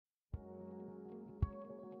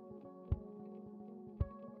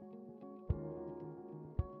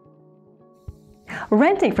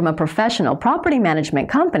Renting from a professional property management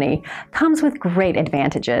company comes with great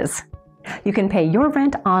advantages. You can pay your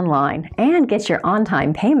rent online and get your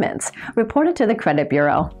on-time payments reported to the credit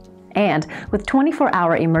bureau. And with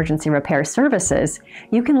 24-hour emergency repair services,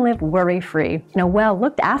 you can live worry-free in a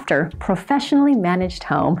well-looked-after, professionally managed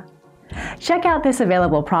home. Check out this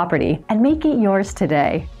available property and make it yours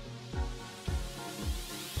today.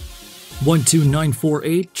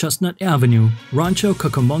 12948 Chestnut Avenue, Rancho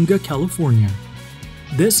Cucamonga, California.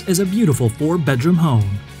 This is a beautiful 4-bedroom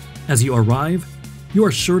home. As you arrive, you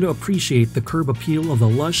are sure to appreciate the curb appeal of the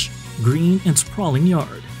lush, green, and sprawling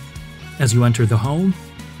yard. As you enter the home,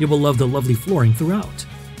 you will love the lovely flooring throughout.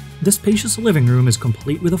 This spacious living room is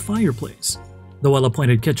complete with a fireplace. The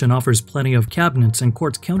well-appointed kitchen offers plenty of cabinets and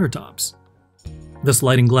quartz countertops. The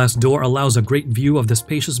sliding glass door allows a great view of the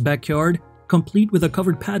spacious backyard, complete with a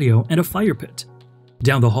covered patio and a fire pit.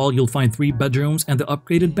 Down the hall, you'll find 3 bedrooms and the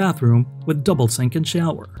upgraded bathroom with double sink and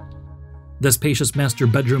shower. The spacious master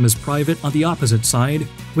bedroom is private on the opposite side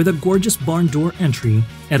with a gorgeous barn door entry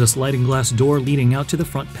and a sliding glass door leading out to the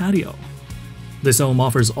front patio. This home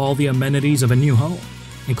offers all the amenities of a new home,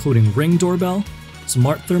 including Ring doorbell,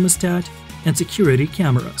 smart thermostat, and security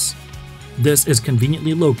cameras. This is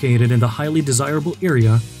conveniently located in the highly desirable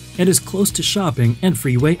area and is close to shopping and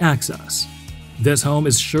freeway access. This home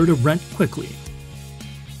is sure to rent quickly.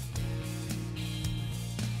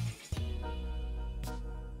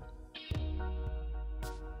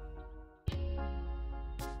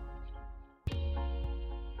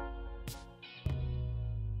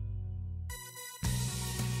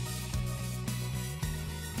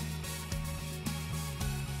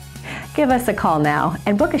 Give us a call now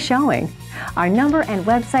and book a showing. Our number and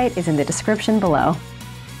website is in the description below.